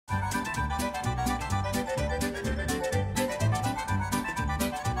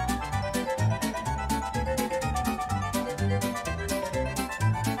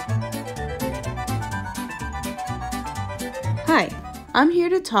Hi, I'm here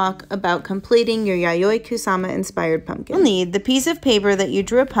to talk about completing your yayoi kusama inspired pumpkin. You'll need the piece of paper that you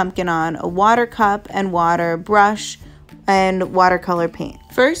drew a pumpkin on, a water cup and water, brush, and watercolor paint.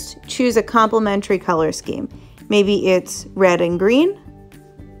 First, choose a complementary color scheme. Maybe it's red and green,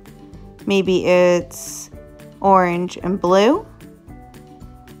 maybe it's orange and blue,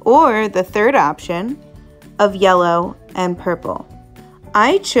 or the third option of yellow and purple.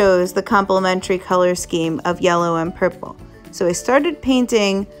 I chose the complementary color scheme of yellow and purple. So I started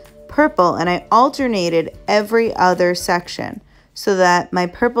painting purple and I alternated every other section so that my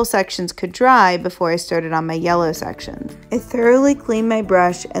purple sections could dry before I started on my yellow sections. I thoroughly cleaned my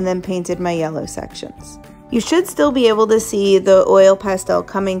brush and then painted my yellow sections. You should still be able to see the oil pastel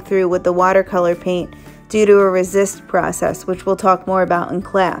coming through with the watercolor paint due to a resist process, which we'll talk more about in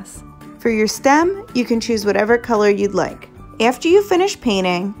class. For your stem, you can choose whatever color you'd like. After you finish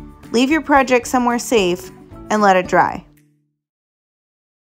painting, leave your project somewhere safe and let it dry.